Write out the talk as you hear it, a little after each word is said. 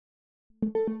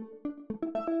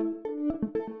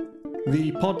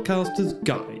The Podcaster's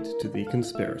Guide to the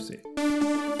Conspiracy.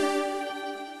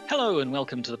 Hello and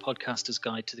welcome to the Podcaster's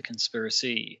Guide to the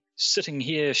Conspiracy. Sitting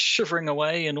here shivering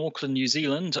away in Auckland, New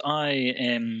Zealand, I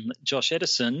am Josh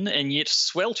Edison, and yet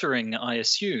sweltering, I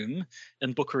assume,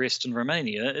 in Bucharest in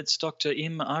Romania, it's Dr.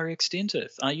 M. R.X.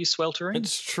 Dentith. Are you sweltering?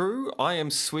 It's true. I am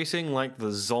sweating like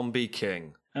the zombie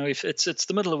king. Oh, it's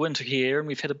the middle of winter here, and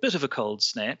we've had a bit of a cold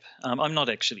snap. I'm not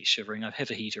actually shivering. I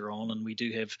have a heater on, and we do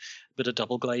have a bit of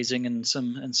double glazing and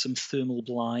some thermal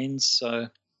blinds, so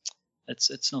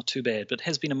it's not too bad. But it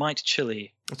has been a mite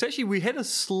chilly. It's actually, we had a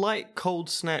slight cold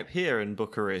snap here in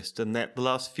Bucharest, and that the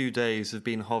last few days have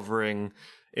been hovering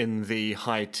in the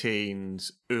high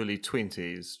teens, early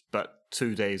 20s. But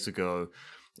 2 days ago,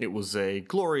 it was a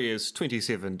glorious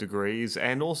 27 degrees,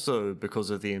 and also, because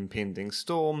of the impending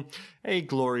storm, a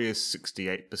glorious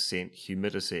 68%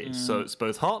 humidity. So it's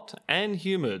both hot and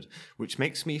humid, which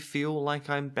makes me feel like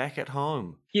I'm back at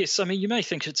home. Yes, I mean, you may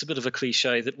think it's a bit of a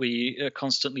cliche that we are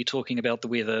constantly talking about the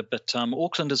weather, but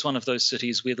Auckland is one of those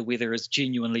cities where the weather is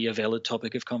genuinely a valid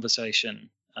topic of conversation.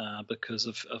 Because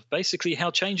of basically how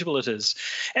changeable it is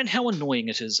and how annoying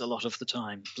it is a lot of the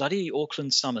time. Bloody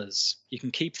Auckland summers. You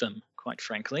can keep them, quite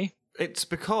frankly. It's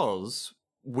because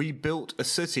we built a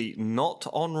city not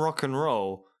on rock and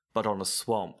roll, but on a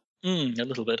swamp. A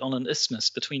little bit, on an isthmus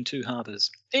between two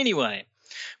harbours. Anyway,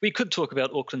 we could talk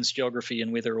about Auckland's geography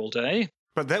and weather all day.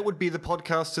 But that would be the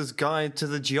podcaster's guide to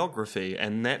the geography,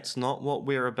 and that's not what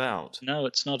we're about. No,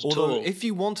 it's not at Although, all. if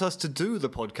you want us to do the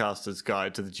podcaster's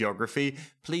guide to the geography,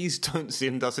 please don't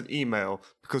send us an email,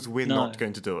 because we're not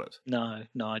going to do it. No,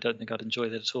 I don't think I'd enjoy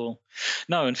that at all.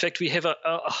 No, in fact, we have a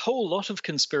whole lot of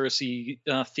conspiracy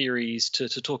theories to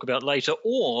talk about later,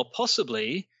 or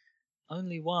possibly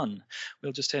only one.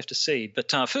 We'll just have to see.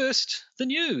 But first, the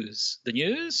news. The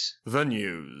news? The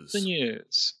news. The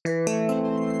news.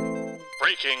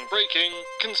 Breaking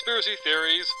conspiracy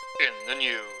theories in the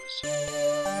news.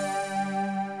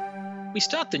 We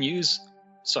start the news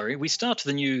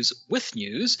with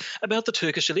news about the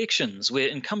Turkish elections, where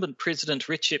incumbent President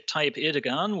Recep Tayyip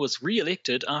Erdogan was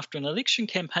re-elected after an election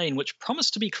campaign which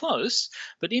promised to be close,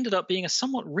 but ended up being a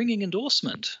somewhat ringing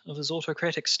endorsement of his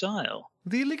autocratic style.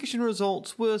 The election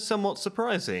results were somewhat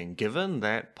surprising, given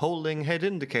that polling had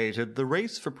indicated the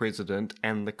race for president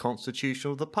and the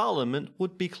constitution of the parliament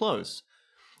would be close.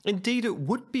 Indeed, it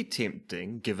would be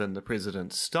tempting, given the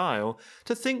president's style,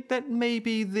 to think that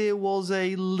maybe there was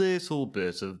a little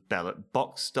bit of ballot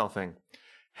box stuffing.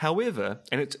 However,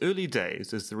 in its early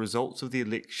days, as the results of the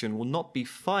election will not be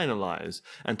finalised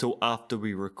until after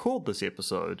we record this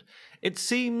episode, it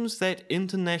seems that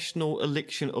international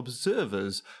election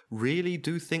observers really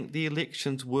do think the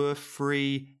elections were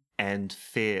free and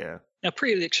fair. Now,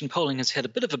 pre-election polling has had a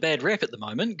bit of a bad rap at the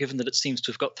moment, given that it seems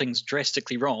to have got things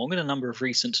drastically wrong in a number of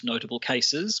recent notable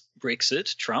cases,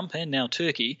 Brexit, Trump, and now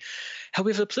Turkey.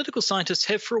 However, political scientists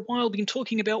have for a while been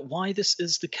talking about why this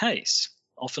is the case.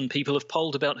 Often people have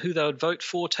polled about who they would vote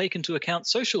for, take into account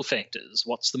social factors,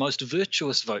 what's the most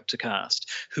virtuous vote to cast,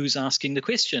 who's asking the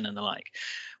question, and the like.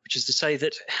 Which is to say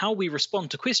that how we respond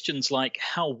to questions like,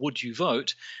 how would you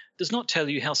vote, does not tell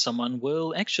you how someone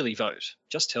will actually vote.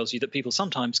 Just tells you that people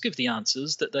sometimes give the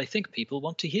answers that they think people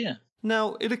want to hear.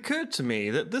 Now, it occurred to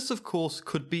me that this, of course,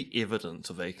 could be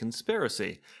evidence of a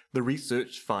conspiracy. The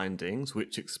research findings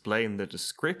which explain the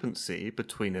discrepancy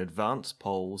between advance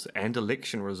polls and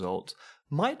election results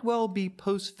might well be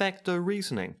post facto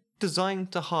reasoning,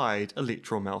 designed to hide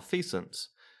electoral malfeasance.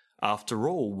 After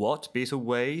all, what better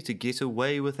way to get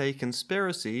away with a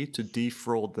conspiracy to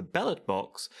defraud the ballot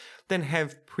box than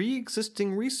have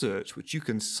pre-existing research which you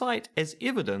can cite as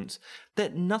evidence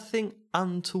that nothing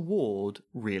untoward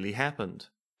really happened?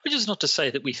 Which is not to say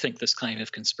that we think this claim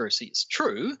of conspiracy is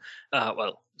true.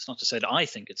 It's not to say that I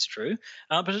think it's true,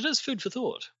 but it is food for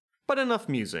thought. But enough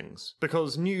musings,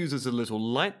 because news is a little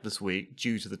light this week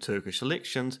due to the Turkish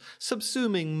elections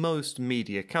subsuming most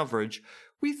media coverage.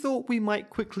 We thought we might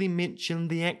quickly mention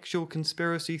the actual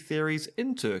conspiracy theories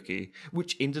in Turkey,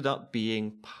 which ended up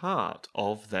being part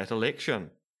of that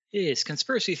election. Yes,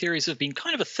 conspiracy theories have been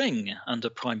kind of a thing under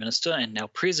Prime Minister and now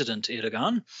President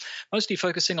Erdogan, mostly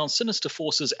focusing on sinister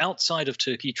forces outside of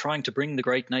Turkey trying to bring the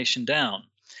great nation down.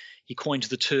 He coined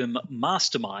the term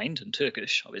mastermind, in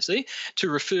Turkish obviously, to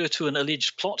refer to an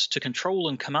alleged plot to control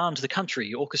and command the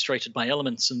country orchestrated by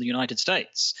elements in the United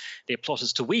States. Their plot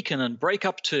is to weaken and break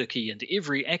up Turkey, and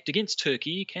every act against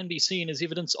Turkey can be seen as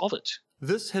evidence of it.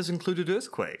 This has included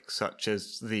earthquakes, such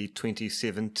as the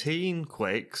 2017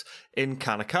 quakes in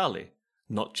Kanakale,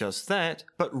 Not just that,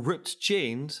 but ripped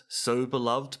jeans, so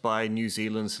beloved by New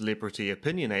Zealand celebrity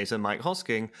opinionator Mike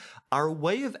Hosking, are a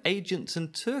way of agents in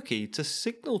Turkey to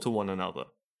signal to one another.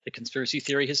 The conspiracy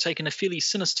theory has taken a fairly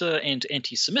sinister and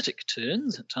anti-Semitic turn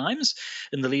at times.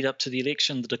 In the lead-up to the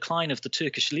election, the decline of the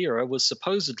Turkish lira was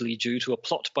supposedly due to a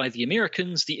plot by the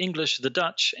Americans, the English, the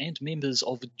Dutch, and members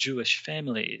of Jewish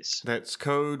families. That's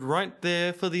code right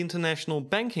there for the international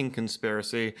banking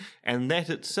conspiracy, and that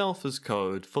itself is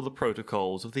code for the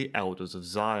protocols of the Elders of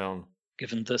Zion.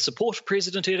 Given the support of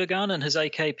President Erdogan and his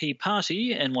AKP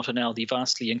party, and what are now the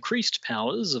vastly increased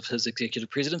powers of his executive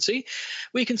presidency,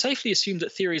 we can safely assume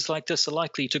that theories like this are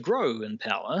likely to grow in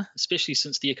power, especially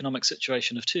since the economic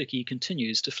situation of Turkey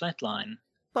continues to flatline.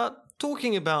 But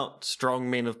talking about strong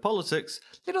men of politics,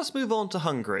 let us move on to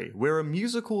Hungary, where a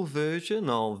musical version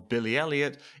of Billy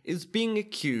Elliot is being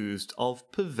accused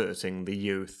of perverting the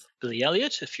youth. Billy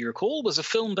Elliot, if you recall, was a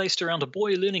film based around a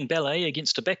boy learning ballet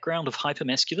against a background of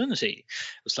hypermasculinity.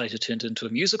 It was later turned into a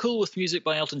musical with music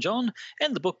by Elton John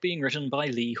and the book being written by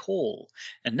Lee Hall.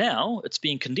 And now it's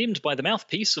being condemned by the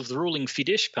mouthpiece of the ruling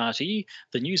Fidesz party,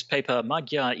 the newspaper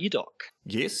Magyar Idok.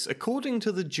 Yes, according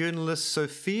to the journalist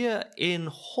Sophia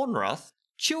N. Honrath,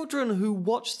 children who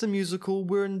watched the musical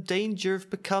were in danger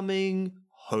of becoming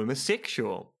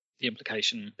homosexual. The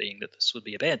implication being that this would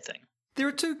be a bad thing. There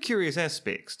are two curious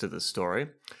aspects to this story.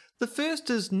 The first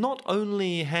is not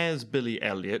only has Billy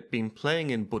Elliot been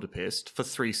playing in Budapest for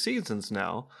 3 seasons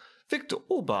now, Viktor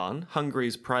Orban,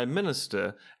 Hungary's Prime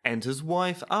Minister, and his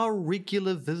wife are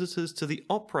regular visitors to the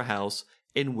opera house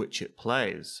in which it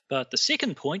plays. But the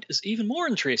second point is even more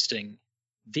interesting.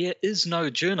 There is no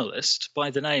journalist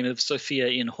by the name of Sophia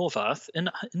N. Horvath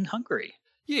in Hungary.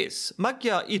 Yes,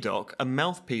 Magyar Idok, a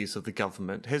mouthpiece of the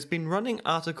government, has been running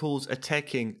articles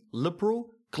attacking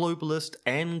liberal, globalist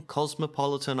and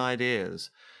cosmopolitan ideas.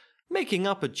 Making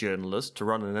up a journalist to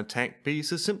run an attack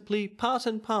piece is simply part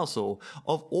and parcel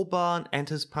of Orban and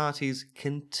his party's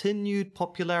continued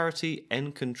popularity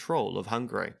and control of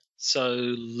Hungary. So,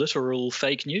 literal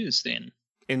fake news then.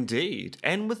 Indeed,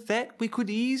 and with that we could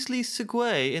easily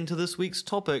segue into this week's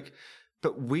topic,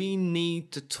 but we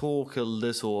need to talk a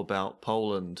little about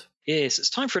Poland. Yes, it's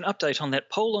time for an update on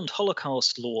that Poland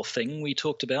Holocaust law thing we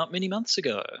talked about many months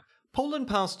ago. Poland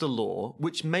passed a law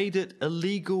which made it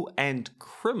illegal and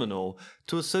criminal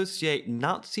to associate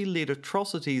Nazi-led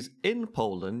atrocities in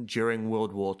Poland during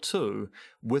World War II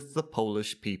with the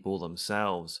Polish people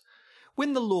themselves.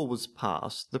 When the law was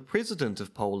passed, the President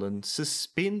of Poland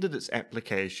suspended its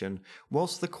application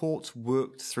whilst the courts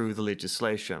worked through the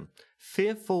legislation,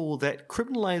 fearful that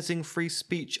criminalising free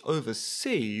speech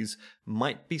overseas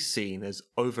might be seen as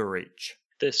overreach.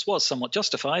 This was somewhat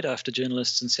justified after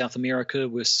journalists in South America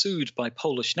were sued by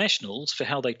Polish nationals for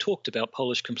how they talked about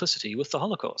Polish complicity with the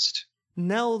Holocaust.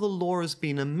 Now the law has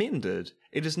been amended.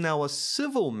 It is now a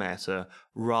civil matter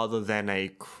rather than a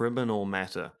criminal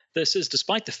matter. This is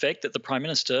despite the fact that the Prime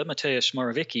Minister, Mateusz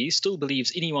Morawiecki, still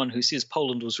believes anyone who says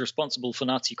Poland was responsible for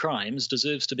Nazi crimes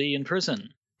deserves to be in prison.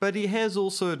 But he has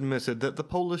also admitted that the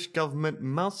Polish government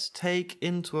must take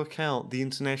into account the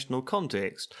international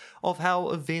context of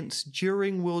how events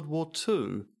during World War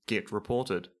II get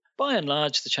reported. By and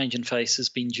large, the change in face has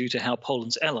been due to how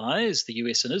Poland's allies, the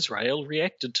US and Israel,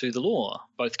 reacted to the law.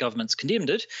 Both governments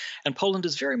condemned it, and Poland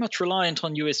is very much reliant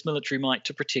on US military might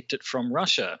to protect it from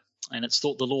Russia. And it's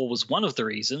thought the law was one of the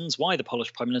reasons why the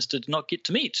Polish Prime Minister did not get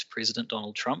to meet President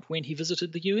Donald Trump when he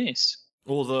visited the US.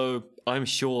 Although, I'm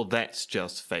sure that's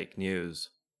just fake news.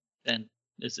 And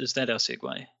is that our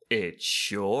segue? It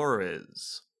sure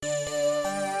is.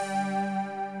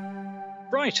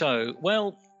 Righto.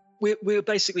 Well, we're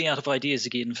basically out of ideas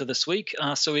again for this week,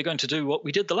 so we're going to do what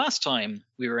we did the last time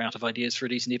we were out of ideas for a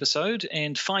decent episode,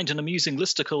 and find an amusing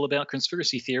listicle about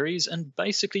conspiracy theories and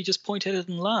basically just point at it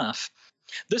and laugh.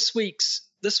 This week's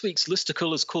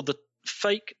listicle is called the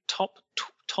Fake Top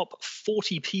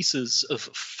 40 Pieces of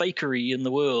Fakery in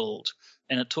the World,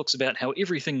 and it talks about how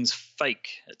everything's fake.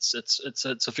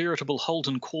 It's a veritable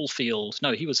Holden Caulfield.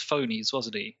 No, he was phonies,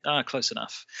 wasn't he? Close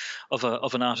enough. Of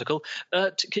an article.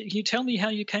 Can you tell me how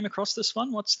you came across this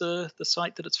one? What's the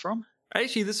site that it's from?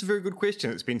 Actually, this is a very good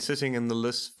question. It's been sitting in the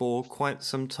list for quite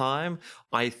some time.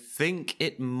 I think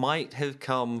it might have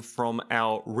come from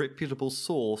our reputable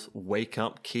source, Wake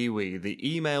Up Kiwi,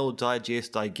 the email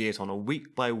digest I get on a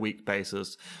week-by-week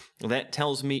basis. That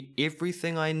tells me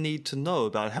everything I need to know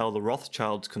about how the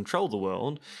Rothschilds control the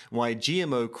world, why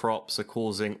GMO crops are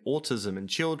causing autism in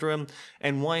children,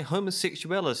 and why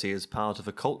homosexuality is part of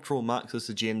a cultural Marxist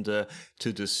agenda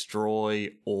to destroy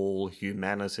all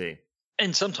humanity.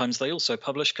 And sometimes they also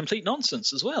publish complete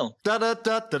nonsense as well.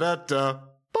 Da-da-da-da-da-da.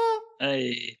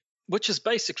 Hey. Which is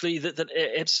basically that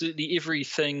absolutely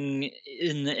everything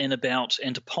in and about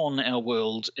and upon our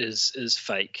world is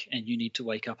fake, and you need to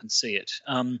wake up and see it.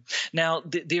 Now,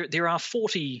 there are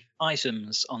 40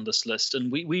 items on this list,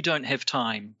 and we don't have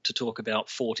time to talk about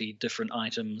 40 different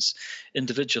items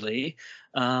individually.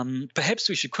 Perhaps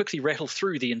we should quickly rattle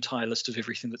through the entire list of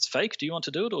everything that's fake. Do you want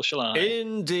to do it, or shall I?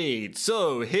 Indeed.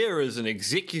 So here is an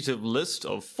executive list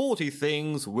of 40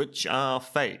 things which are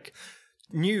fake.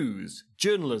 News,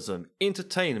 journalism,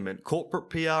 entertainment, corporate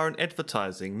PR and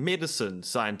advertising, medicine,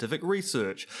 scientific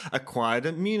research, acquired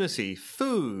immunity,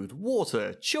 food,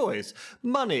 water, choice,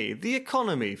 money, the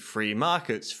economy, free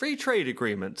markets, free trade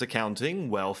agreements, accounting,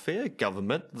 welfare,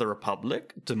 government, the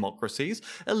republic, democracies,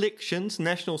 elections,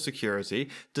 national security,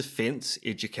 defense,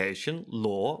 education,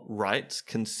 law, rights,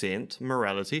 consent,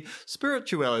 morality,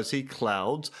 spirituality,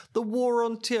 clouds, the war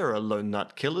on terror, lone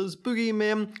nut killers,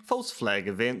 boogeymen, false flag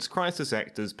events, crisis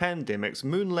actors, pandemics,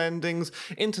 moon landings,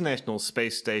 International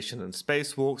Space Station and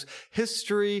spacewalks,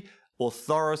 history,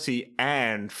 authority,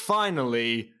 and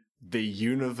finally, the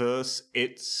universe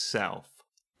itself.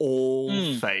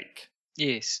 All fake.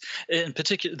 Yes. In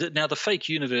particular, now the fake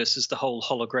universe is the whole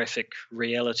holographic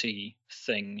reality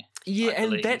thing. Yeah,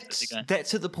 and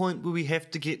that's at the point where we have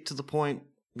to get to the point.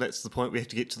 That's the point we have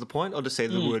to get to the point. I'll just say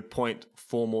the word point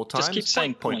 4 more times. Just keep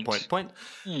saying point.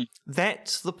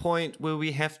 That's the point where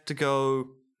we have to go,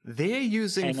 they're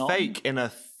using fake in a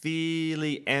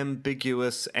fairly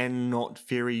ambiguous and not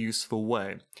very useful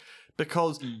way.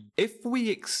 Because if we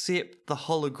accept the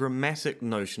hologrammatic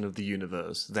notion of the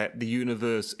universe, that the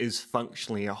universe is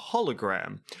functionally a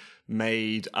hologram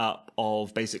made up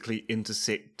of basically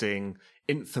intersecting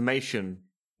information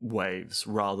waves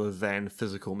rather than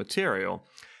physical material,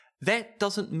 that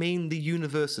doesn't mean the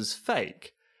universe is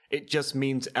fake. It just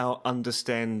means our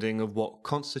understanding of what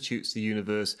constitutes the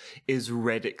universe is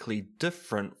radically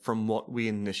different from what we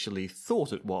initially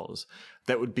thought it was.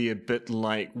 That would be a bit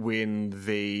like when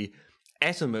the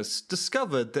atomists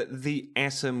discovered that the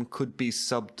atom could be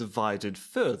subdivided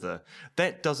further.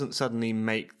 That doesn't suddenly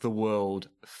make the world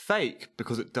fake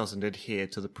because it doesn't adhere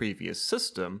to the previous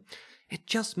system. It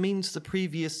just means the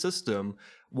previous system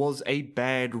was a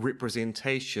bad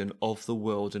representation of the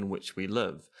world in which we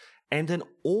live. And an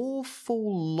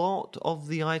awful lot of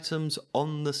the items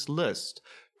on this list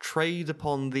trade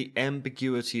upon the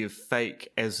ambiguity of fake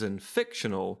as in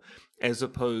fictional, as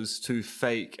opposed to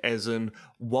fake as in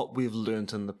what we've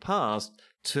learnt in the past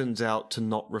turns out to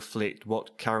not reflect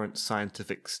what current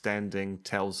scientific standing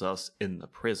tells us in the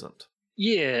present.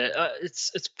 Yeah,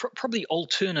 it's probably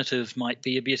alternative might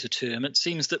be a better term. It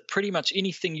seems that pretty much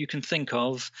anything you can think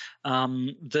of,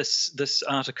 this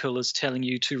article is telling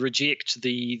you to reject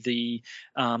the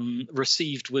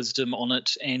received wisdom on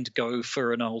it and go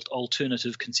for an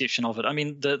alternative conception of it. I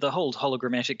mean, the whole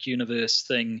hologrammatic universe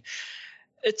thing,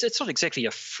 it's not exactly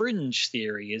a fringe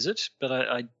theory, is it?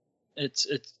 But it's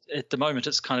at the moment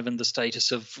it's kind of in the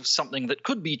status of something that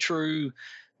could be true,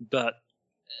 but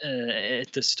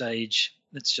at this stage,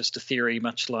 it's just a theory,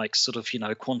 much like sort of,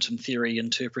 quantum theory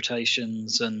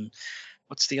interpretations and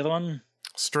what's the other one?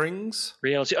 Strings?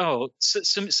 Reality. Oh,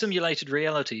 simulated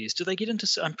realities. Do they get into?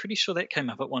 I'm pretty sure that came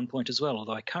up at one point as well,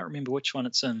 although I can't remember which one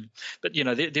it's in. But,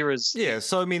 there is. Yeah,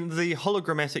 so I mean, the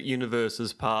hologrammatic universe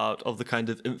is part of the kind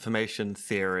of information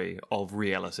theory of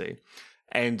reality.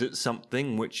 And it's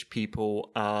something which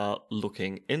people are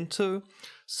looking into.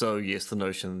 So yes, the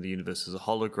notion that the universe is a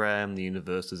hologram, the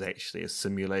universe is actually a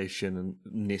simulation and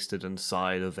nested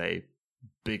inside of a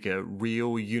bigger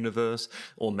real universe,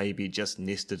 or maybe just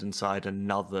nested inside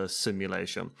another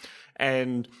simulation.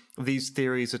 And these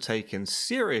theories are taken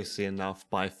seriously enough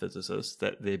by physicists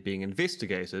that they're being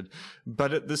investigated,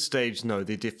 but at this stage, no,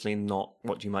 they're definitely not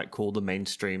what you might call the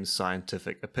mainstream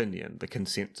scientific opinion, the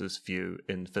consensus view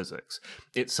in physics.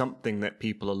 It's something that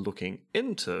people are looking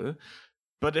into,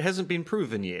 but it hasn't been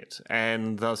proven yet,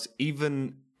 and thus,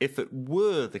 even if it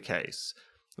were the case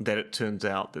that it turns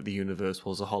out that the universe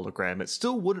was a hologram, it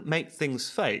still wouldn't make things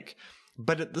fake.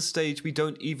 But at this stage, we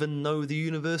don't even know the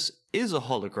universe is a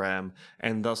hologram,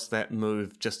 and thus that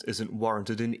move just isn't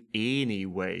warranted in any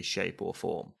way, shape, or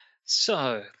form.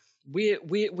 So, where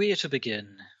to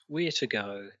begin? Where to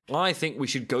go? I think we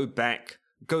should go back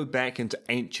into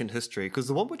ancient history, because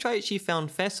the one which I actually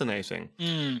found fascinating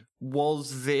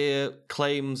was their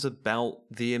claims about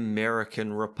the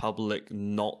American Republic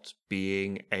not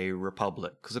being a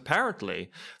republic. Because apparently,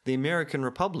 the American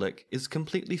Republic is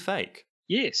completely fake.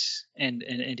 Yes, and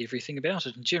everything about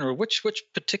it in general. Which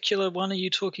particular one are you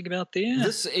talking about there?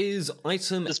 This is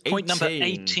item 18. Point number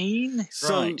 18?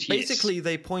 So right, basically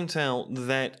they point out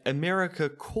that America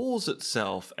calls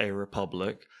itself a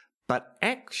republic, but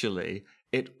actually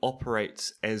it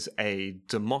operates as a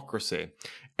democracy.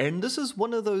 And this is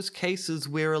one of those cases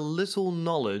where a little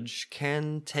knowledge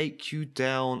can take you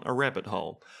down a rabbit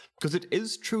hole. Because it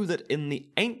is true that in the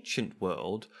ancient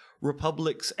world,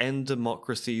 republics and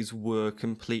democracies were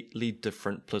completely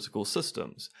different political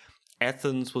systems.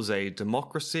 Athens was a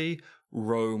democracy,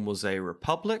 Rome was a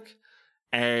republic,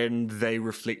 and they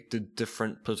reflected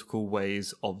different political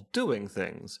ways of doing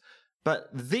things. But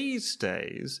these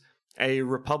days, a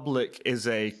republic is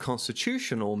a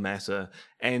constitutional matter,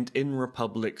 and in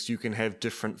republics you can have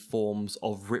different forms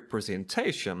of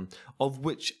representation, of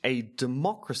which a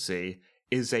democracy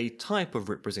is a type of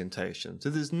representation. So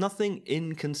there's nothing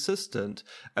inconsistent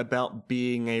about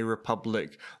being a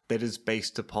republic that is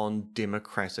based upon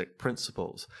democratic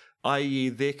principles, i.e.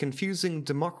 they're confusing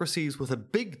democracies with a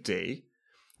big D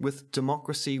with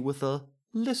democracy with a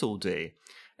little d.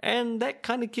 And that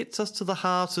kind of gets us to the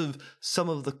heart of some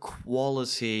of the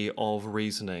quality of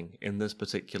reasoning in this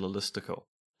particular listicle.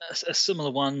 A similar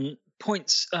one,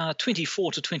 points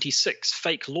 24 to 26,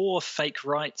 fake law, fake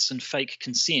rights, and fake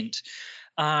consent,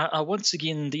 are once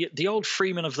again the old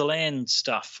freeman of the land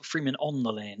stuff, freeman on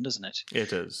the land, isn't it?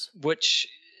 It is. Which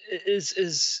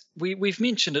is we've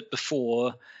mentioned it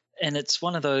before, and it's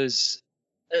one of those,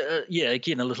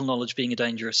 again, a little knowledge being a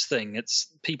dangerous thing. It's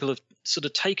people have sort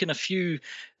of taken a few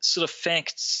sort of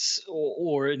facts,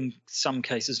 or in some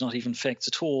cases not even facts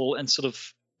at all, and sort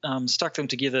of stuck them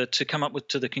together to come up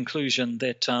to the conclusion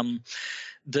that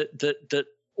that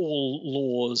all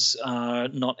laws are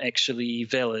not actually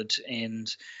valid,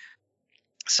 and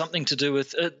something to do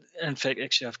with it. In fact,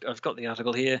 actually, I've got the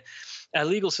article here. Our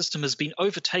legal system has been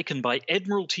overtaken by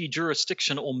admiralty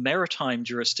jurisdiction or maritime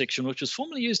jurisdiction, which was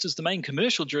formerly used as the main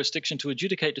commercial jurisdiction to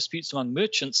adjudicate disputes among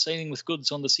merchants sailing with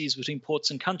goods on the seas between ports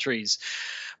and countries.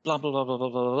 Blah, blah, blah, blah, blah,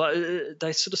 blah, blah.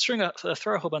 They sort of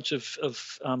throw a whole bunch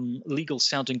of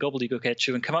legal-sounding gobbledygook at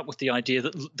you and come up with the idea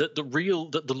that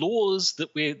the laws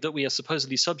that we are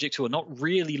supposedly subject to are not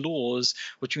really laws,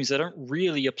 which means they don't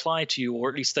really apply to you, or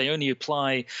at least they only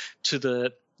apply to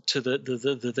the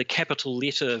capital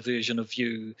letter version of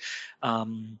you,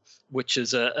 which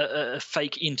is a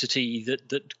fake entity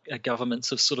that governments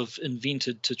have sort of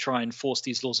invented to try and force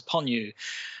these laws upon you.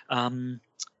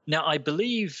 Now, I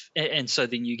believe, and so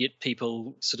then you get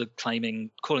people sort of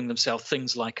calling themselves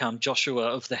things like Joshua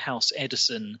of the House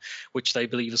Addison, which they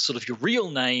believe is sort of your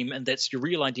real name, and that's your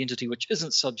real identity, which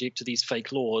isn't subject to these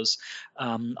fake laws.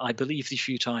 I believe the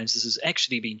few times this has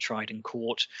actually been tried in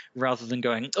court, rather than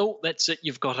going, oh, that's it,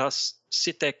 you've got us,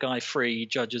 set that guy free,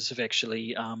 judges have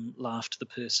actually laughed the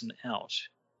person out.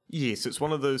 Yes, it's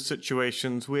one of those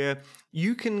situations where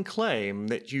you can claim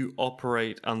that you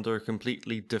operate under a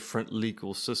completely different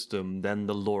legal system than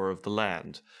the law of the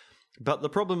land. But the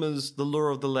problem is the law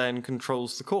of the land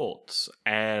controls the courts,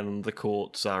 and the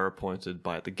courts are appointed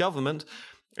by the government,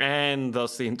 and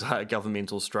thus the entire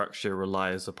governmental structure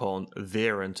relies upon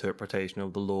their interpretation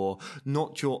of the law,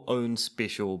 not your own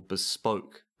special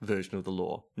bespoke version of the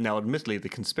law. Now, admittedly, the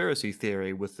conspiracy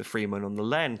theory with the freeman on the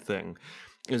land thing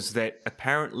is that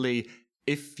apparently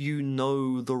if you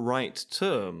know the right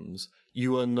terms,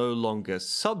 you are no longer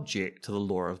subject to the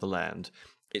law of the land.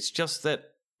 It's just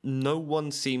that no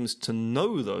one seems to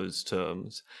know those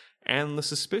terms, and the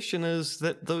suspicion is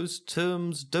that those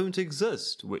terms don't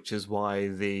exist, which is why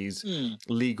these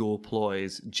legal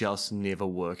ploys just never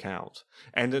work out.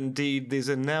 And indeed, there's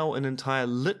now an entire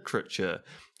literature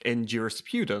in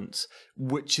jurisprudence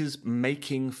which is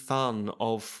making fun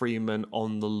of freeman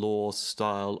on the law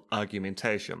style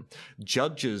argumentation.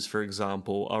 Judges, for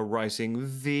example, are writing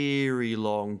very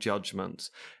long judgments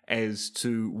as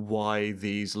to why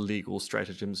these legal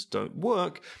stratagems don't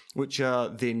work, which are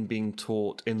then being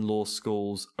taught in law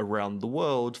schools around the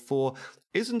world for,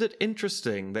 isn't it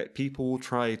interesting that people will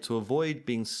try to avoid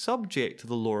being subject to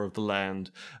the law of the land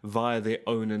via their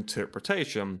own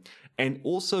interpretation? And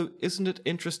also, isn't it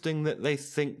interesting that they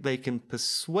think they can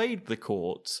persuade the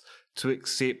courts to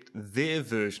accept their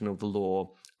version of the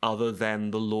law other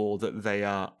than the law that they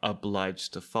are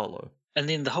obliged to follow? And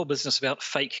then the whole business about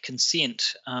fake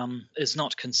consent is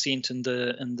not consent in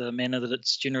the manner that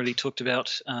it's generally talked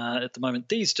about at the moment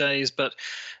these days, but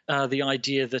the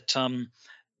idea that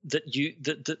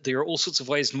that there are all sorts of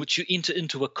ways in which you enter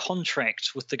into a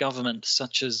contract with the government,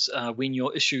 such as when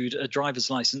you're issued a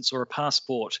driver's license or a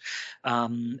passport,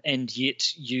 and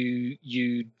yet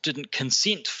you didn't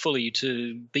consent fully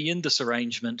to be in this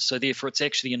arrangement, so therefore it's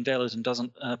actually invalid and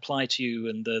doesn't apply to you,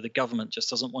 and the government just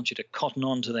doesn't want you to cotton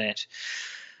on to that.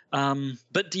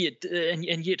 But yet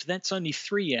that's only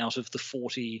 3 out of the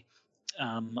 40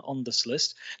 on this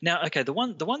list. Now, okay, the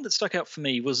one that stuck out for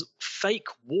me was fake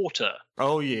water.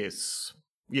 Oh, yes.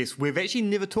 Yes, we've actually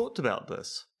never talked about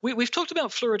this. We've talked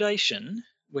about fluoridation,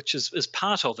 which is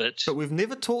part of it. But we've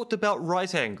never talked about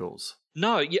right angles.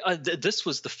 No, this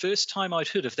was the first time I'd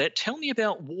heard of that. Tell me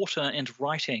about water and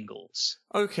right angles.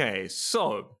 Okay,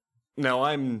 so now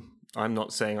I'm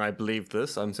not saying I believe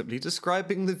this, I'm simply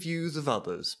describing the views of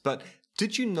others. But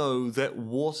did you know that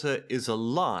water is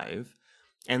alive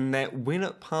and that when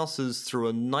it passes through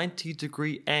a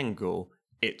 90-degree angle,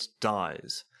 it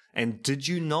dies? And did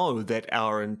you know that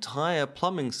our entire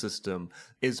plumbing system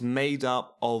is made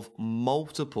up of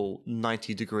multiple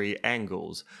 90-degree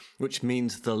angles, which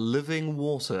means the living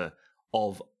water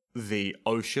of the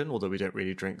ocean, although we don't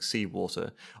really drink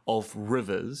seawater, of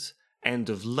rivers and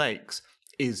of lakes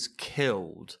is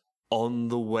killed on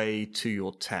the way to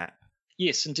your tap?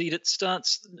 Yes, indeed. It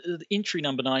starts, entry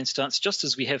number 9 starts just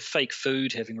as we have fake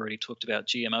food, having already talked about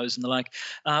GMOs and the like.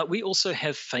 We also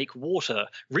have fake water.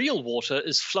 Real water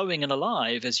is flowing and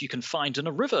alive, as you can find in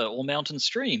a river or mountain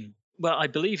stream. Well, I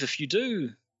believe if you do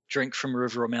drink from a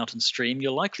river or mountain stream,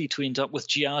 you're likely to end up with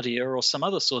Giardia or some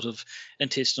other sort of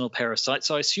intestinal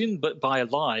parasites. I assume, but by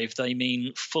alive, they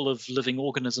mean full of living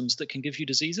organisms that can give you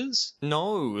diseases?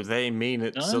 No, they mean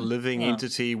it's a living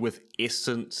entity with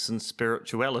essence and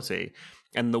spirituality.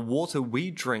 And the water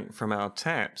we drink from our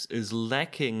taps is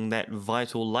lacking that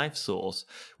vital life source,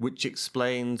 which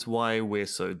explains why we're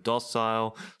so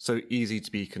docile, so easy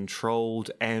to be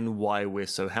controlled, and why we're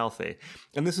so healthy.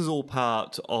 And this is all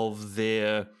part of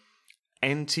their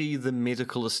anti the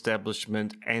medical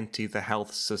establishment, anti the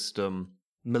health system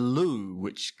milieu,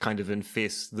 which kind of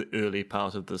infests the early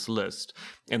part of this list,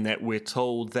 and that we're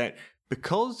told that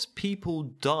because people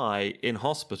die in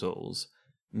hospitals,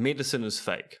 medicine is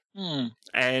fake.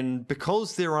 And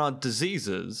because there are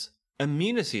diseases,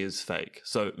 immunity is fake.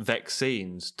 So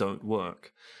vaccines don't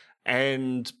work.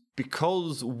 And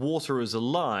because water is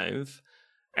alive,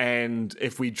 and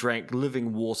if we drank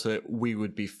living water, we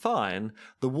would be fine,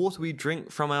 the water we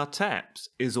drink from our taps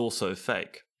is also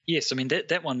fake. Yes, I mean,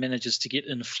 that one manages to get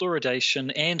in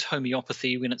fluoridation and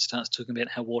homeopathy when it starts talking about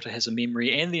how water has a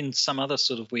memory, and then some other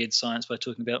sort of weird science by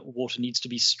talking about water needs to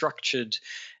be structured,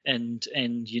 and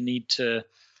you need to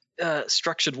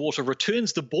structured water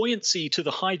returns the buoyancy to the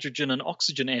hydrogen and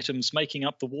oxygen atoms making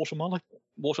up the water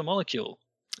molecule.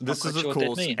 This is, of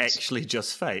course, actually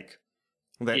just fake.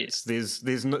 Yes.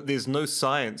 There's no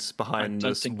science behind this whatsoever. I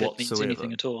don't think that means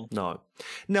anything at all. No.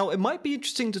 Now, it might be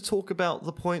interesting to talk about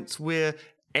the points where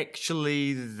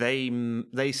actually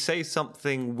they say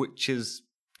something which is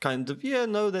kind of,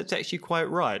 that's actually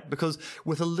quite right. Because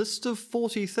with a list of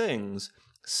 40 things,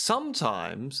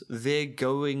 sometimes they're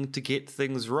going to get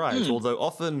things right, although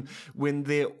often when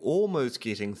they're almost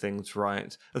getting things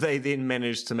right, they then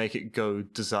manage to make it go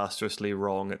disastrously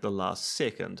wrong at the last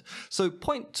second. So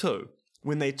point 2,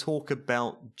 when they talk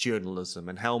about journalism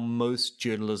and how most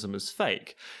journalism is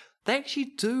fake, they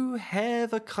actually do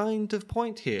have a kind of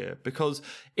point here, because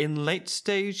in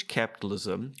late-stage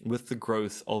capitalism, with the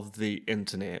growth of the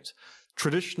internet,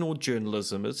 traditional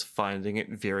journalism is finding it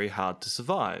very hard to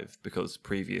survive, because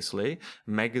previously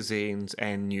magazines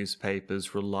and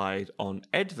newspapers relied on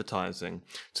advertising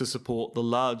to support the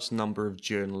large number of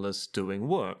journalists doing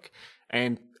work,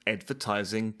 and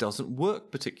advertising doesn't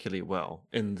work particularly well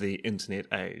in the internet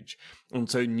age. And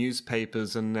so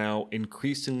newspapers are now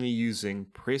increasingly using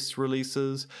press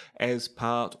releases as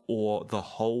part or the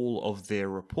whole of their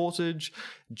reportage.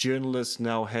 Journalists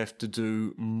now have to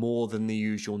do more than the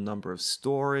usual number of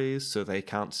stories, so they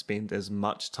can't spend as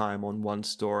much time on one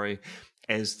story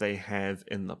as they have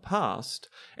in the past.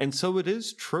 And so it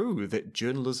is true that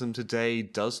journalism today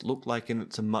does look like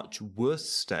it's a much worse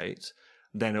state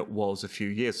than it was a few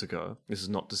years ago. This is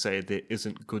not to say there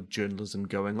isn't good journalism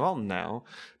going on now,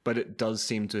 but it does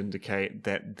seem to indicate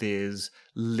that there's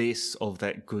less of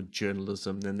that good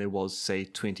journalism than there was, say,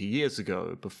 20 years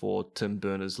ago before Tim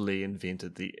Berners-Lee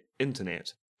invented the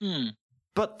internet.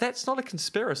 But that's not a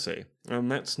conspiracy,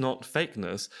 and that's not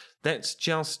fakeness. That's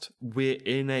just we're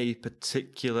in a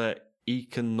particular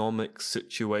economic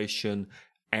situation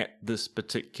at this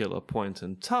particular point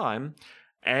in time,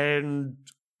 and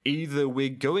either we're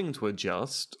going to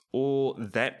adjust or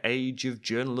that age of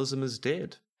journalism is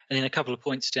dead. And then a couple of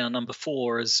points down, number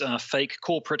 4 is fake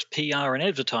corporate PR and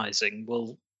advertising.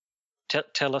 Well,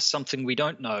 tell us something we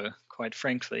don't know, quite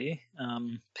frankly.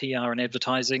 PR and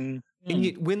advertising. And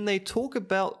yet when they talk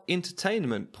about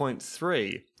entertainment, point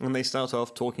 3, when they start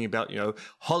off talking about,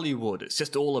 Hollywood, it's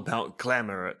just all about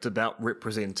glamour. It's about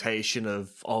representation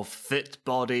of fit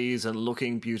bodies and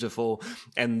looking beautiful.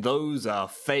 And those are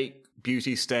fake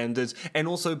beauty standards. And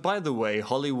also, by the way,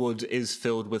 Hollywood is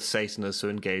filled with Satanists who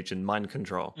engage in mind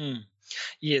control.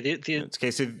 Yeah, It's a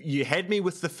case of, you had me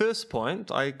with the first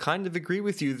point, I kind of agree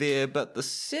with you there, but the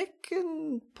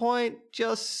second point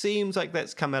just seems like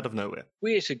that's come out of nowhere.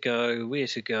 Where to go?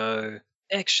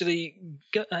 Actually,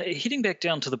 heading back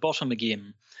down to the bottom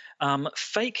again,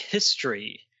 fake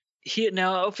history. Here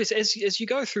now, obviously, as you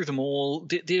go through them all,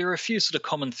 there are a few sort of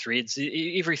common threads.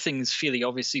 Everything's fairly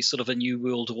obviously sort of a New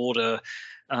World Order,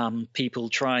 people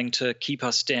trying to keep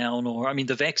us down. Or, I mean,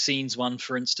 the vaccines one,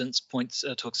 for instance,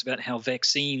 talks about how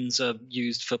vaccines are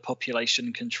used for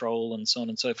population control and so on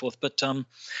and so forth. But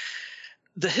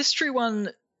the history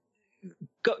one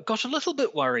got a little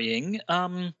bit worrying.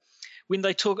 When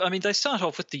they talk, I mean, they start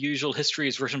off with the usual history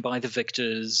is written by the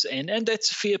victors, and that's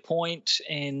a fair point,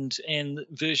 and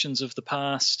versions of the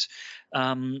past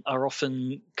are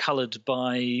often coloured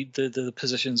by the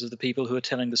positions of the people who are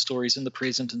telling the stories in the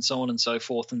present and so on and so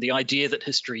forth. And the idea that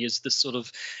history is this sort of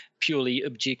purely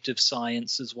objective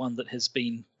science is one that has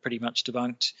been pretty much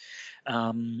debunked,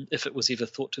 if it was ever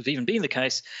thought to have even been the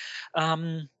case.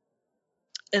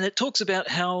 And it talks about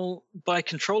how by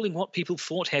controlling what people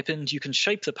thought happened, you can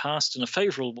shape the past in a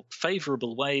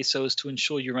favorable way so as to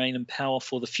ensure you reign in power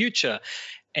for the future.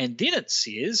 And then it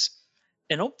says,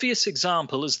 an obvious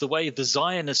example is the way the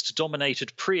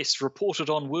Zionist-dominated press reported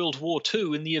on World War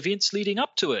II and the events leading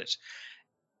up to it.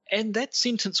 And that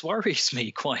sentence worries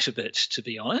me quite a bit, to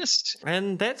be honest.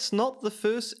 And that's not the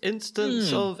first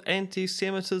instance of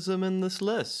anti-Semitism in this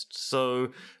list.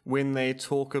 So when they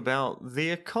talk about the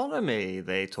economy,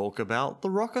 they talk about the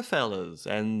Rockefellers,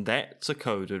 and that's a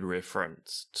coded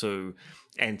reference to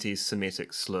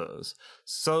anti-Semitic slurs.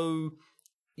 So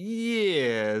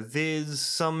yeah, there's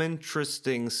some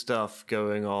interesting stuff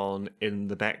going on in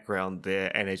the background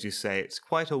there, and as you say, it's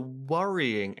quite a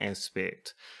worrying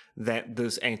aspect that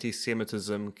this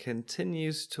anti-Semitism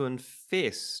continues to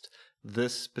infest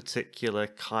this particular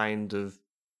kind of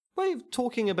way of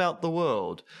talking about the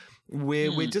world,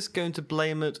 where we're just going to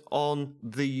blame it on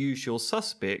the usual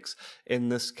suspects, in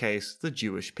this case, the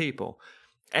Jewish people.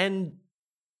 And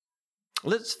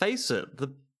let's face it,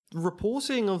 the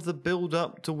reporting of the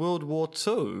build-up to World War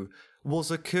II was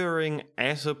occurring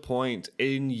at a point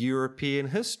in European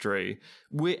history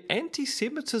where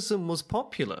anti-Semitism was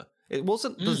popular. It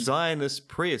wasn't the Zionist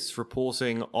press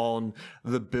reporting on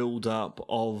the build-up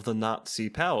of the Nazi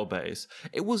power base.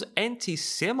 It was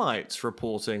anti-Semites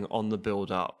reporting on the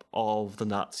build-up of the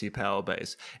Nazi power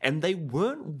base. And they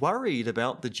weren't worried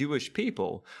about the Jewish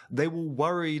people. They were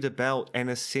worried about an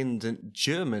ascendant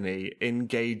Germany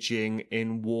engaging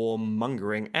in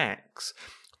warmongering acts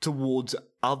towards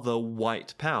other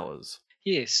white powers.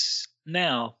 Yes.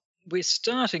 Now, we're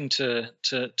starting to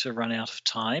run out of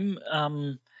time.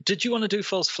 Did you want to do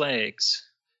false flags?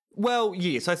 Well,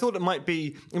 yes, I thought it might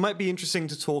be interesting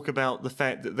to talk about the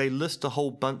fact that they list a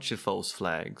whole bunch of false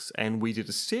flags, and we did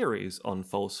a series on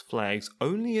false flags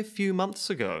only a few months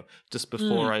ago, just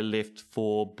before I left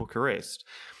for Bucharest.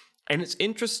 And it's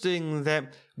interesting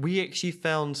that we actually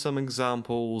found some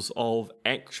examples of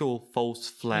actual false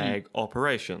flag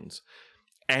operations.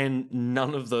 And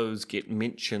none of those get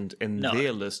mentioned in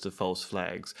their list of false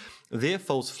flags. Their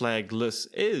false flag list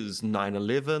is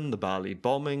 9/11, the Bali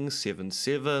bombing,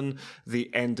 7/7, the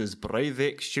Anders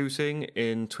Breivik shooting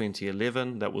in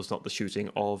 2011. That was not the shooting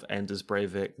of Anders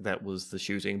Breivik, that was the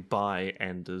shooting by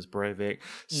Anders Breivik.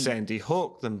 Sandy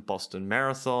Hook, the Boston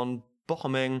Marathon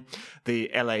bombing,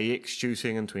 the LAX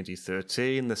shooting in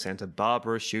 2013, the Santa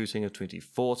Barbara shooting of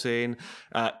 2014,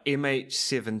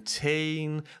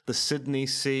 MH17, the Sydney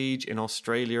siege in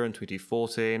Australia in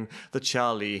 2014, the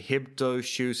Charlie Hebdo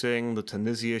shooting, the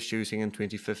Tunisia shooting in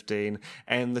 2015,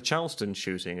 and the Charleston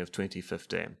shooting of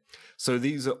 2015. So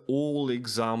these are all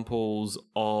examples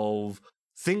of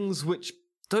things which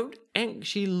don't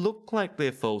actually look like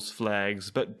they're false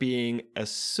flags, but being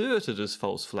asserted as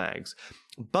false flags.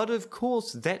 But of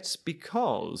course, that's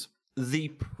because the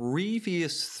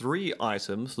previous three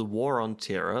items, the War on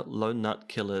Terror, Lone Nut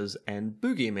Killers, and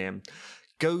Boogeyman,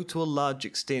 go to a large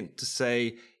extent to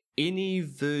say any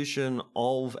version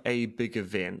of a big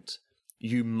event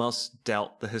you must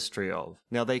doubt the history of.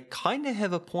 Now, they kind of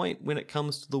have a point when it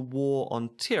comes to the War on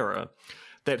Terror,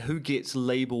 that who gets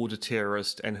labelled a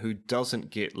terrorist and who doesn't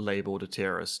get labelled a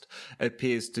terrorist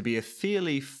appears to be a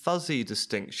fairly fuzzy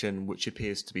distinction which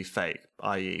appears to be fake,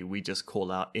 i.e. we just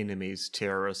call our enemies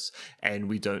terrorists and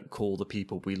we don't call the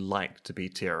people we like to be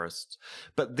terrorists.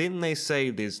 But then they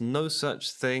say there's no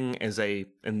such thing as a,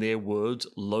 in their words,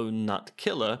 lone nut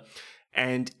killer,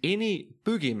 And any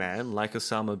boogeyman like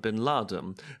Osama bin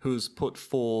Laden, who's put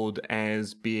forward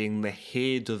as being the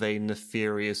head of a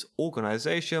nefarious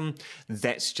organization,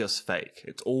 that's just fake.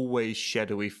 It's always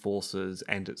shadowy forces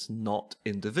and it's not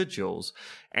individuals.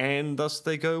 And thus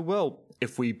they go, well,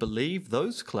 if we believe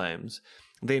those claims,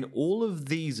 then all of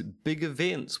these big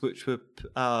events which were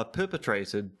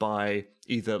perpetrated by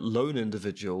either lone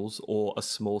individuals or a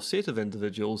small set of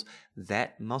individuals,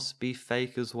 that must be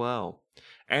fake as well.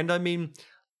 And I mean,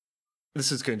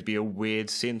 this is going to be a weird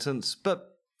sentence,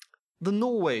 but the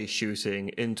Norway shooting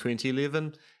in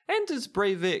 2011, Anders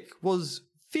Breivik was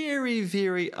very,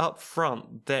 very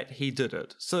upfront that he did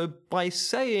it. So by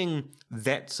saying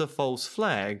that's a false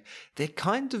flag, they're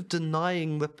kind of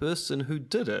denying the person who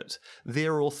did it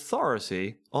their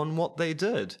authority on what they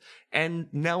did. And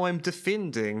now I'm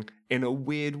defending, in a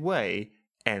weird way,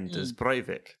 Anders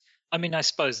Breivik. I mean, I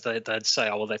suppose they'd say,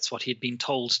 oh, well, that's what he'd been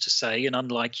told to say. And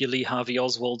unlike your Lee Harvey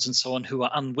Oswalds and so on, who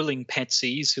are unwilling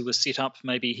patsies who were set up,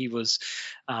 maybe he was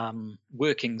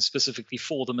working specifically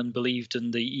for them and believed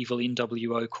in the evil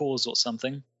NWO cause or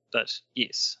something. But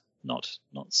yes, not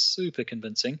super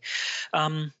convincing.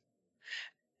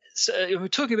 So we're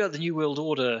talking about the New World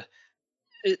Order.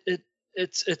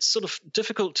 It's sort of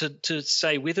difficult to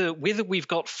say whether we've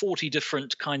got 40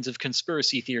 different kinds of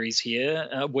conspiracy theories here,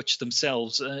 which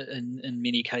themselves in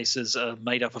many cases are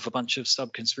made up of a bunch of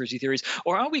sub-conspiracy theories,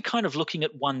 or are we kind of looking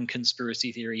at one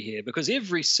conspiracy theory here? Because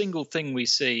every single thing we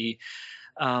see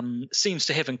seems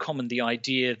to have in common the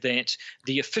idea that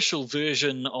the official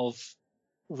version of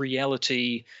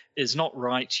reality is not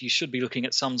right. You should be looking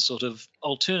at some sort of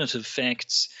alternative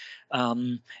facts.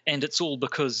 And it's all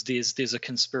because there's a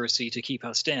conspiracy to keep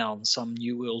us down, some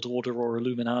New World Order or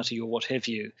Illuminati or what have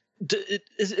you.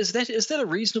 Is that a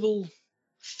reasonable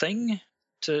thing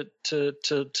to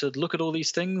look at all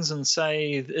these things and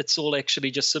say it's all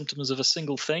actually just symptoms of a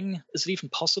single thing? Is it even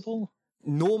possible?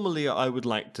 Normally, I would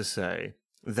like to say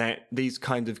that these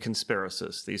kind of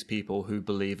conspiracists, these people who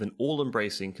believe in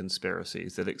all-embracing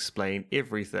conspiracies that explain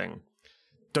everything,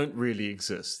 don't really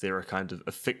exist. They're a kind of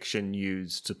a fiction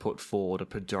used to put forward a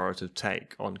pejorative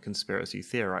take on conspiracy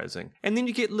theorizing. And then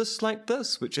you get lists like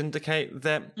this, which indicate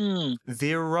that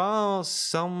there are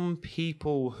some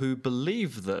people who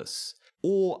believe this,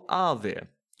 or are there?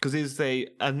 Because there's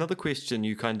another question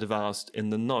you kind of asked in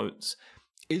the notes.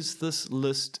 Is this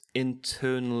list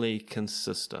internally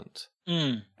consistent?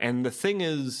 And the thing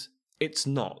is, it's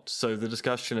not. So the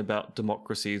discussion about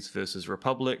democracies versus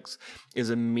republics is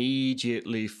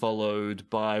immediately followed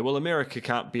by, well, America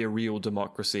can't be a real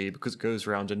democracy because it goes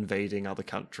around invading other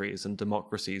countries and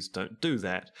democracies don't do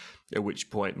that. At which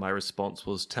point my response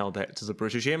was, tell that to the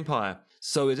British Empire.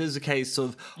 So it is a case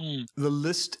of the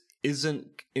list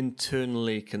isn't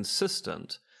internally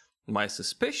consistent. My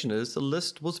suspicion is the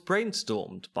list was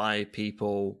brainstormed by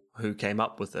people who came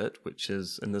up with it, which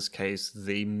is, in this case,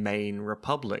 the Main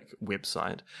Republic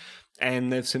website,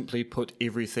 and they've simply put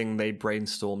everything they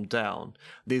brainstormed down.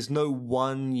 There's no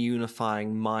one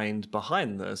unifying mind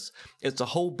behind this. It's a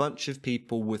whole bunch of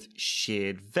people with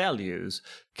shared values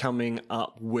coming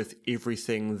up with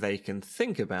everything they can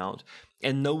think about,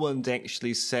 and no one's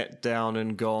actually sat down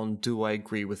and gone, do I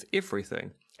agree with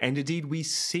everything? And indeed, we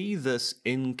see this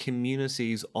in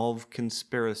communities of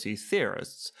conspiracy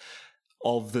theorists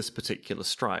of this particular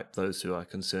stripe, those who are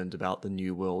concerned about the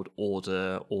New World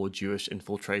Order or Jewish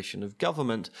infiltration of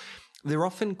government. They're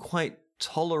often quite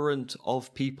tolerant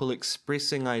of people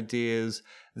expressing ideas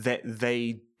that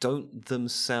they don't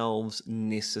themselves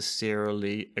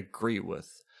necessarily agree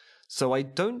with. So I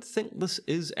don't think this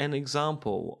is an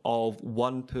example of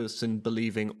one person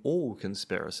believing all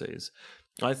conspiracies.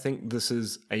 I think this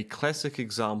is a classic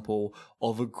example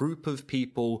of a group of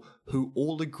people who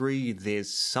all agree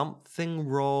there's something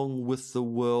wrong with the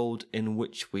world in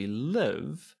which we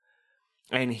live,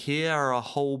 and here are a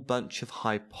whole bunch of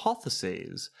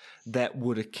hypotheses that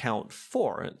would account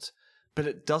for it, but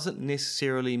it doesn't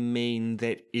necessarily mean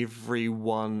that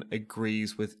everyone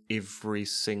agrees with every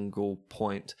single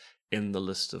point in the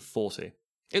list of 40.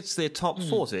 It's their top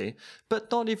 40, but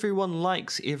not everyone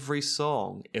likes every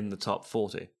song in the top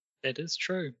 40. That is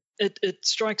true. It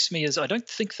strikes me as I don't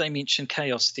think they mention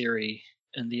chaos theory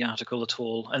in the article at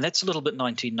all, and that's a little bit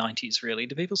 1990s, really.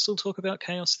 Do people still talk about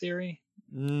chaos theory?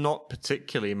 Not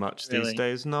particularly much these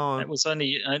days, no. It was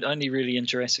only really in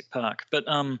Jurassic Park. But,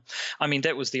 I mean,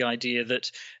 that was the idea that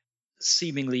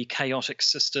seemingly chaotic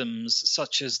systems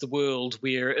such as the world,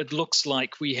 where it looks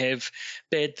like we have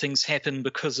bad things happen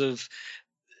because of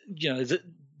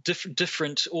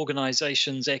different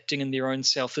organizations acting in their own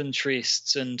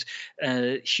self-interests, and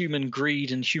human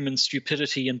greed and human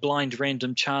stupidity and blind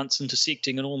random chance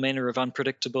intersecting in all manner of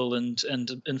unpredictable and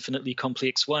infinitely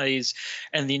complex ways,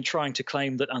 and then trying to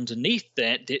claim that underneath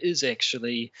that there is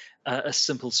actually a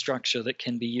simple structure that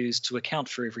can be used to account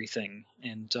for everything.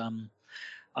 And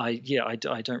I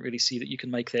don't really see that you can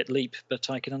make that leap, but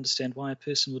I can understand why a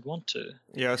person would want to.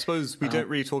 Yeah, I suppose we don't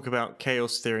really talk about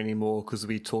chaos theory anymore because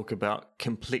we talk about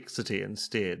complexity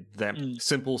instead, that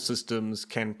simple systems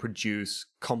can produce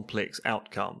complex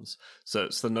outcomes. So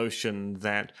it's the notion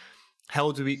that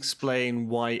how do we explain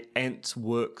why ants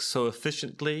work so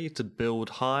efficiently to build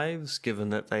hives, given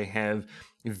that they have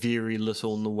very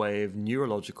little in the way of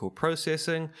neurological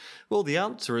processing? Well, the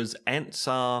answer is ants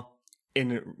are,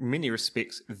 in many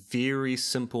respects, very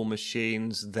simple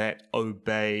machines that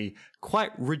obey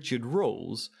quite rigid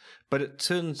rules, but it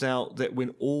turns out that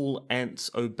when all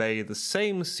ants obey the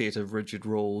same set of rigid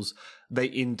rules, they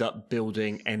end up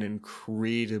building an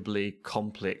incredibly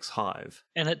complex hive.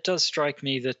 And it does strike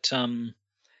me that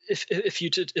if you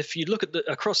look at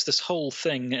across this whole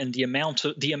thing, and the amount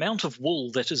of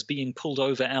wool that is being pulled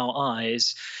over our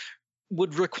eyes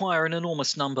would require an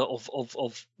enormous number of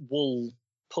wool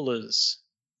pullers.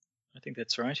 I think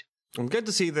that's right. I'm glad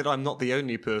to see that I'm not the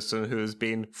only person who has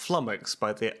been flummoxed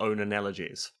by their own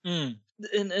analogies. In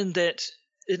that,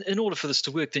 in order for this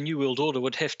to work, the New World Order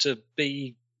would have to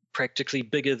be practically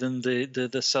bigger than the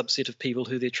subset of people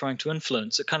who they're trying to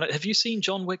influence. It kind of, have you seen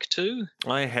John Wick 2?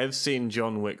 I have seen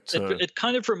John Wick 2. It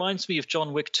kind of reminds me of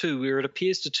John Wick 2, where it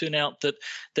appears to turn out that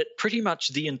pretty much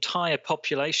the entire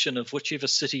population of whichever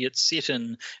city it's set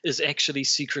in is actually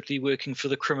secretly working for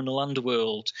the criminal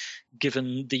underworld,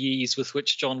 given the ease with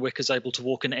which John Wick is able to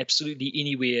walk in absolutely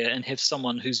anywhere and have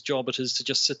someone whose job it is to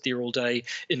just sit there all day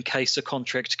in case a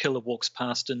contract killer walks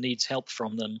past and needs help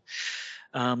from them.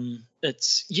 I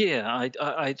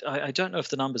don't know if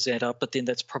the numbers add up, but then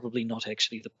that's probably not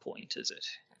actually the point, is it?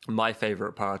 My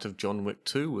favourite part of John Wick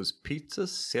 2 was Peter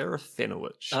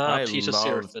Serafinowicz. Peter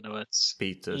Serafinowicz.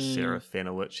 Peter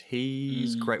Serafinowicz.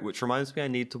 He's great, which reminds me I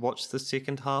need to watch the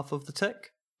second half of The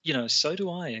Tick. So do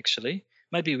I, actually.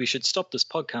 Maybe we should stop this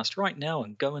podcast right now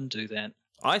and go and do that.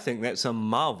 I think that's a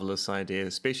marvellous idea,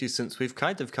 especially since we've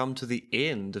kind of come to the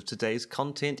end of today's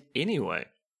content anyway.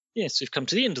 Yes, we've come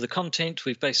to the end of the content.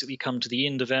 We've basically come to the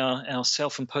end of our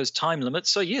self-imposed time limit.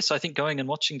 So yes, I think going and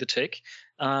watching The Tick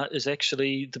is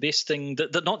actually the best thing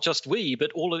that not just we,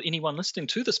 but anyone listening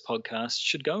to this podcast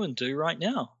should go and do right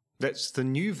now. That's the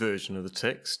new version of The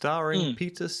Tick, starring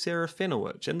Peter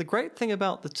Serafinowicz. And the great thing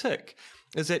about The Tick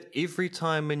is that every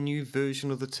time a new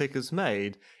version of The Tick is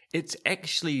made, it's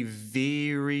actually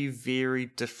very, very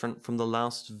different from the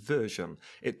last version.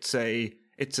 It's a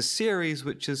series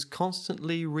which is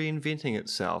constantly reinventing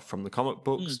itself, from the comic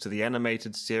books to the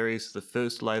animated series, to the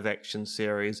first live-action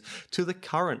series, to the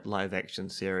current live-action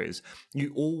series.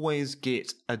 You always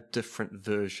get a different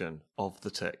version of The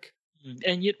Tick.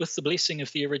 And yet with the blessing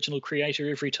of the original creator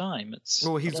every time.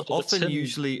 He's often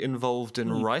usually involved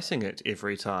in writing it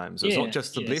every time. So it's not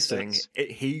just the blessing,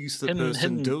 he's the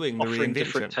person doing the reinvention.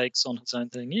 Different takes on his own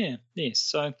thing, yes.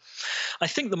 So I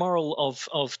think the moral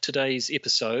of today's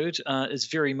episode is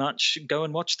very much go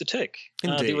and watch The Tick.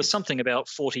 There was something about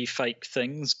 40 fake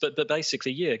things, but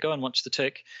basically, go and watch The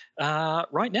Tick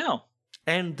right now.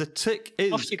 And The Tick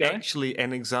is actually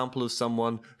an example of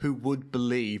someone who would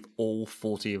believe all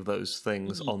 40 of those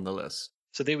things on the list.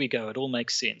 So there we go. It all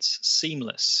makes sense.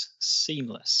 Seamless.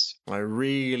 I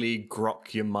really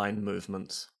grok your mind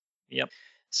movements. Yep.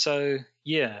 So,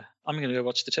 I'm going to go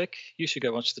watch The Tick. You should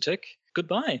go watch The Tick.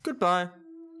 Goodbye. Goodbye.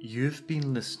 You've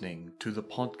been listening to The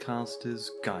Podcaster's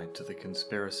Guide to the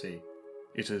Conspiracy.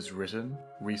 It is written,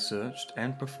 researched,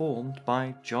 and performed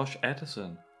by Josh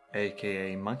Addison,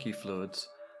 aka Monkey Fluids,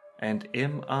 and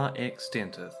MRX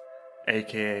Dentith,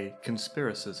 aka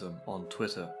Conspiracism on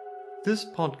Twitter. This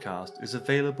podcast is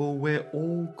available where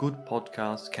all good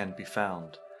podcasts can be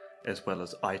found, as well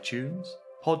as iTunes,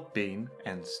 Podbean,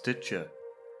 and Stitcher.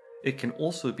 It can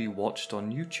also be watched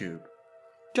on YouTube.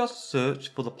 Just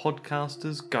search for The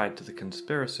Podcaster's Guide to the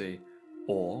Conspiracy,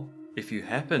 or, if you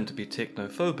happen to be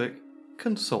technophobic,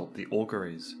 consult the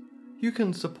auguries. You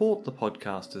can support The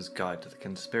Podcaster's Guide to the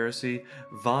Conspiracy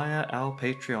via our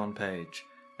Patreon page,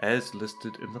 as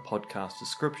listed in the podcast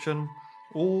description,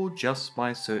 or just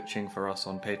by searching for us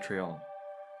on Patreon.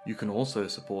 You can also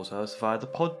support us via the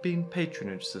Podbean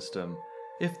patronage system,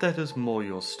 if that is more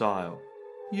your style.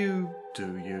 You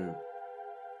do you.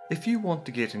 If you want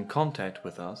to get in contact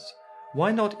with us,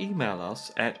 why not email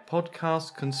us at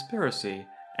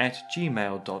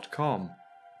podcastconspiracy@gmail.com,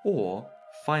 or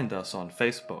find us on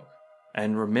Facebook.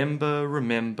 And remember,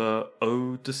 remember,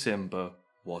 oh December,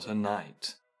 what a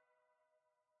night.